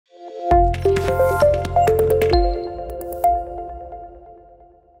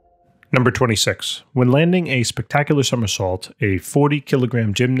Number 26. When landing a spectacular somersault, a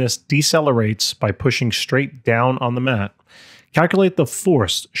 40-kilogram gymnast decelerates by pushing straight down on the mat. Calculate the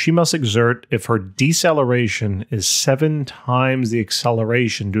force she must exert if her deceleration is 7 times the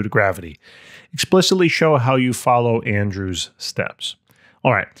acceleration due to gravity. Explicitly show how you follow Andrew's steps.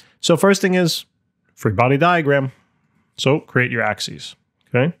 All right, so first thing is free body diagram. So create your axes,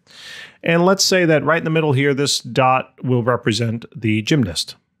 okay? And let's say that right in the middle here, this dot will represent the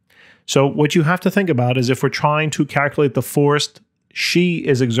gymnast. So what you have to think about is if we're trying to calculate the force she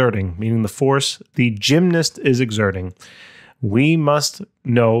is exerting, meaning the force the gymnast is exerting, we must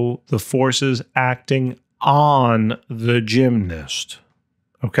know the forces acting on the gymnast.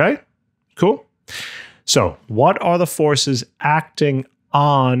 Okay? Cool? So what are the forces acting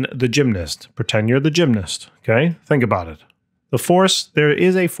on the gymnast? Pretend you're the gymnast, okay? Think about it. The force, there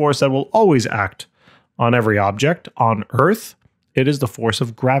is a force that will always act on every object on Earth. It is the force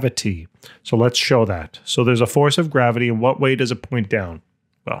of gravity. So let's show that. So there's a force of gravity, and what way does it point down?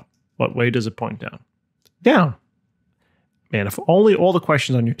 Well, what way does it point down? Down. Man, if only all the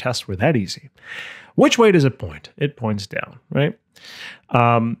questions on your test were that easy. Which way does it point? It points down, right?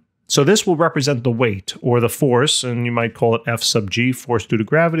 So this will represent the weight or the force, and you might call it F sub G, force due to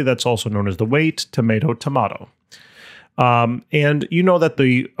gravity. That's also known as the weight, tomato, tomato. And you know that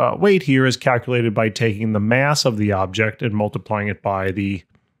the weight here is calculated by taking the mass of the object and multiplying it by the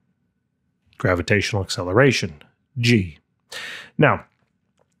gravitational acceleration, G. Now,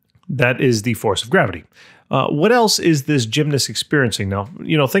 that is the force of gravity. What else is this gymnast experiencing? Now,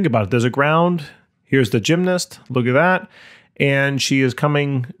 think about it. There's a ground. Here's the gymnast. Look at that. And she is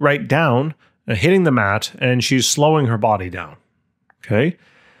coming right down, hitting the mat, and she's slowing her body down. Okay?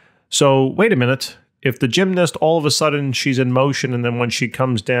 So, wait a minute. If the gymnast, all of a sudden, she's in motion, and then when she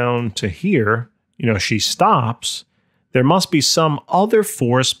comes down to here, she stops, there must be some other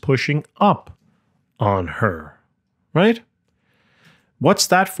force pushing up on her, right? What's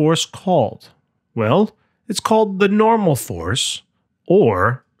that force called? Well, it's called the normal force,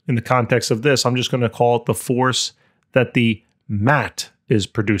 or in the context of this, I'm just going to call it the force that the mat is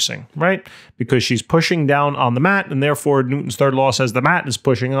producing, right? Because she's pushing down on the mat, and therefore Newton's third law says the mat is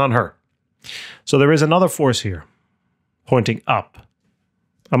pushing on her. So there is another force here, pointing up.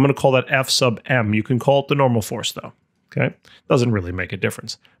 I'm going to call that F sub M. You can call it the normal force, though. Okay? Doesn't really make a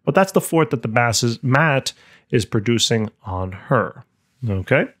difference. But that's the force that the mat is producing on her.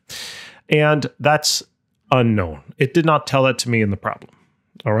 Okay? And that's unknown. It did not tell that to me in the problem.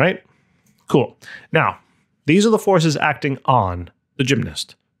 All right? Cool. Now, these are the forces acting on the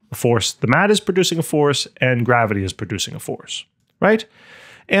gymnast. The mat is producing a force, and gravity is producing a force. Right?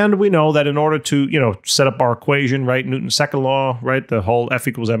 And we know that in order to, set up our equation, right, Newton's second law, right, the whole F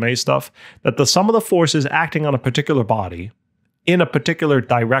equals ma stuff, that the sum of the forces acting on a particular body in a particular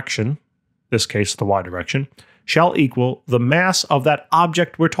direction, this case the y direction, shall equal the mass of that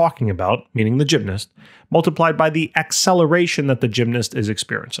object we're talking about, meaning the gymnast, multiplied by the acceleration that the gymnast is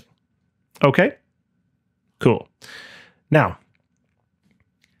experiencing. Okay? Cool. Now,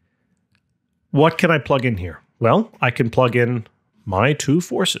 what can I plug in here? Well, I can plug in my two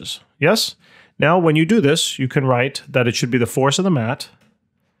forces. Yes? Now, when you do this, you can write that it should be the force of the mat,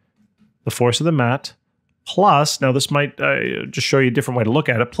 plus, now this might just show you a different way to look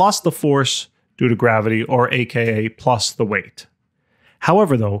at it, plus the force due to gravity, or AKA plus the weight.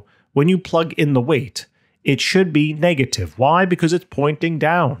 However, though, when you plug in the weight, it should be negative. Why? Because it's pointing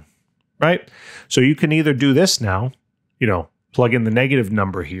down, right? So you can either do this now, plug in the negative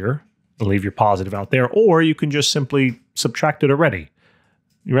number here, and leave your positive out there, or you can just simply subtract it already,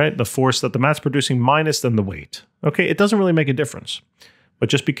 right? The force that the mat's producing minus then the weight. Okay, it doesn't really make a difference, but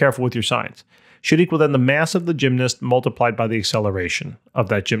just be careful with your signs. Should equal then the mass of the gymnast multiplied by the acceleration of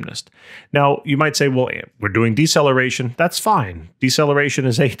that gymnast. Now, you might say, well, we're doing deceleration. That's fine. Deceleration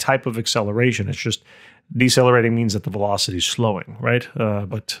is a type of acceleration. It's just decelerating means that the velocity is slowing, right?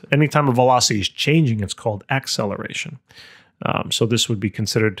 But anytime a velocity is changing, it's called acceleration. So this would be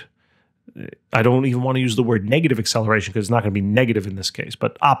considered, I don't even want to use the word negative acceleration because it's not going to be negative in this case,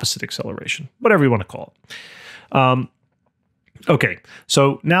 but opposite acceleration, whatever you want to call it. Okay,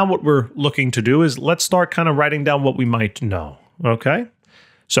 so now what we're looking to do is let's start kind of writing down what we might know, okay?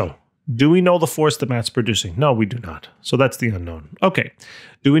 So, do we know the force the mat's producing? No, we do not. So that's the unknown. Okay,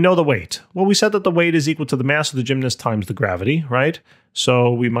 do we know the weight? Well, we said that the weight is equal to the mass of the gymnast times the gravity, right?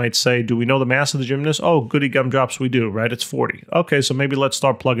 So we might say, do we know the mass of the gymnast? Oh, goody gumdrops, we do, right? It's 40. Okay, so maybe let's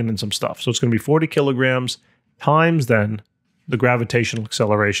start plugging in some stuff. So it's going to be 40 kilograms times then the gravitational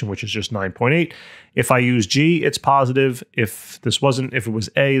acceleration, which is just 9.8. If I use G, it's positive. If it was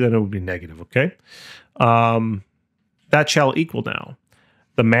A, then it would be negative, okay? That shall equal now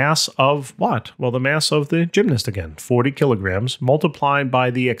the mass of what? Well, the mass of the gymnast again, 40 kilograms multiplied by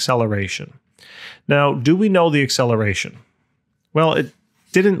the acceleration. Now, do we know the acceleration? Well, it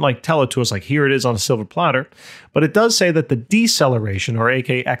didn't like tell it to us like here it is on a silver platter, but it does say that the deceleration, or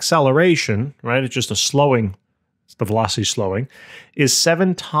aka acceleration, right? It's just a slowing, it's the velocity slowing, is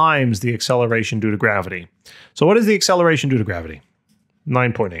 7 times the acceleration due to gravity. So what is the acceleration due to gravity?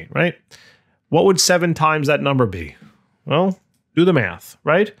 9.8, right? What would 7 times that number be? Well, do the math,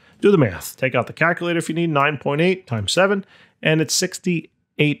 right? Do the math. Take out the calculator if you need. 9.8 times 7, and it's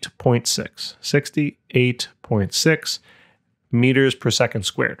 68.6. 68.6 meters per second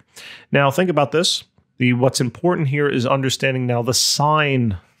squared. Now, think about this. What's important here is understanding now the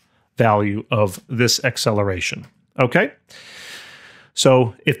sign value of this acceleration, okay?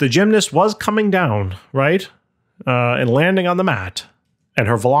 So if the gymnast was coming down, right, and landing on the mat, and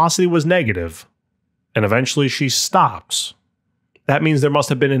her velocity was negative, and eventually she stops, that means there must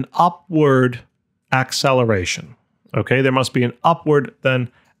have been an upward acceleration. Okay, there must be an upward then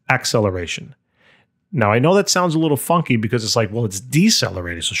acceleration. Now, I know that sounds a little funky because it's like, well, it's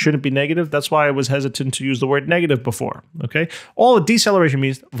decelerating, so shouldn't it be negative? That's why I was hesitant to use the word negative before. Okay, all a deceleration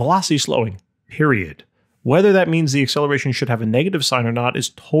means velocity slowing, period. Whether that means the acceleration should have a negative sign or not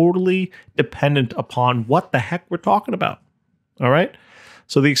is totally dependent upon what the heck we're talking about. All right.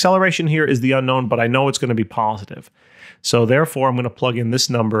 So the acceleration here is the unknown, but I know it's going to be positive. So therefore, I'm going to plug in this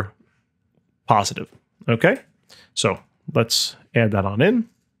number positive. Okay. So let's add that on in.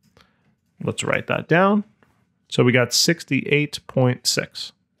 Let's write that down. So we got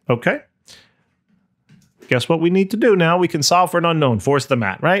 68.6. Okay. Guess what we need to do now? We can solve for an unknown, force of the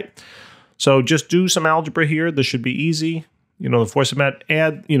mat, right? So just do some algebra here. This should be easy. You know, the force of the mat,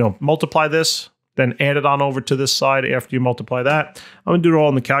 add, multiply this, then add it on over to this side after you multiply that. I'm going to do it all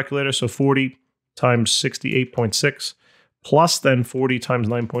in the calculator. So 40 times 68.6 plus then 40 times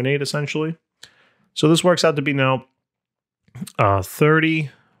 9.8 essentially. So this works out to be now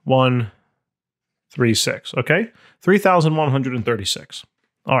 3136, okay? 3,136.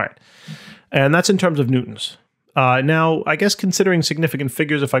 All right. And that's in terms of newtons. Now, I guess considering significant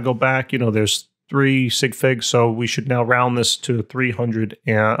figures, if I go back, there's 3 sig figs, so we should now round this to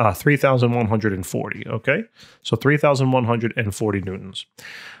 3,140, okay? So 3,140 newtons.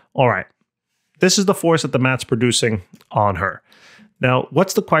 All right. This is the force that the mat's producing on her. Now,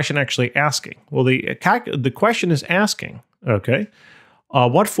 what's the question actually asking? Well, the question is asking, okay,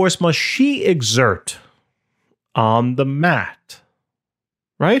 what force must she exert on the mat,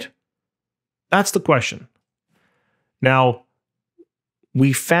 right? That's the question. Now,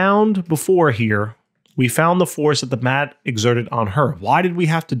 we found before here, we found the force that the mat exerted on her. Why did we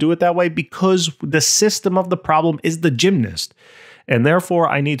have to do it that way? Because the system of the problem is the gymnast. And therefore,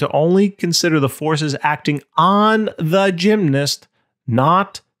 I need to only consider the forces acting on the gymnast,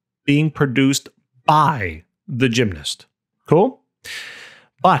 not being produced by the gymnast. Cool?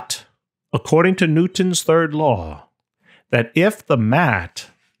 But according to Newton's third law, that if the mat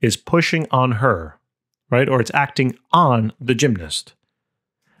is pushing on her, right, or it's acting on the gymnast,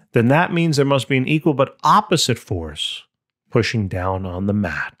 then that means there must be an equal but opposite force pushing down on the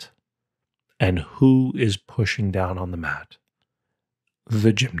mat. And who is pushing down on the mat?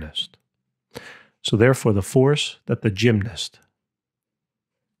 The gymnast. So therefore, the force that the gymnast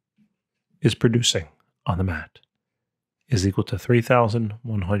is producing on the mat is equal to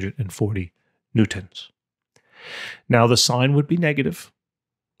 3,140 newtons. Now, the sign would be negative,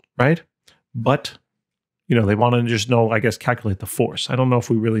 right? But, they want to just know, I guess, calculate the force. I don't know if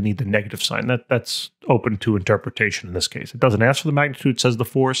we really need the negative sign. That's open to interpretation in this case. It doesn't ask for the magnitude, it says the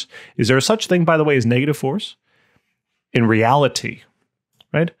force. Is there such thing, by the way, as negative force? In reality,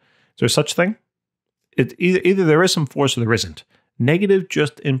 right? Is there such thing? Either there is some force or there isn't. Negative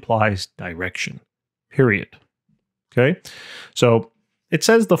just implies direction, period. Okay? So it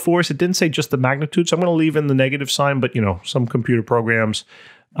says the force. It didn't say just the magnitude, so I'm going to leave in the negative sign, but, some computer programs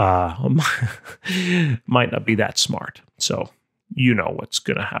might not be that smart. So you know what's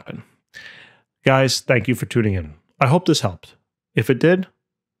going to happen. Guys, thank you for tuning in. I hope this helped. If it did,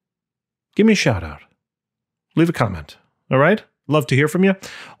 give me a shout out. Leave a comment. All right? Love to hear from you.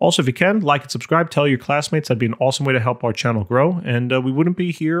 Also, if you can, like and subscribe. Tell your classmates. That'd be an awesome way to help our channel grow. And we wouldn't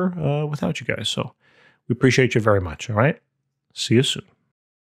be here without you guys. So we appreciate you very much. All right? See you soon.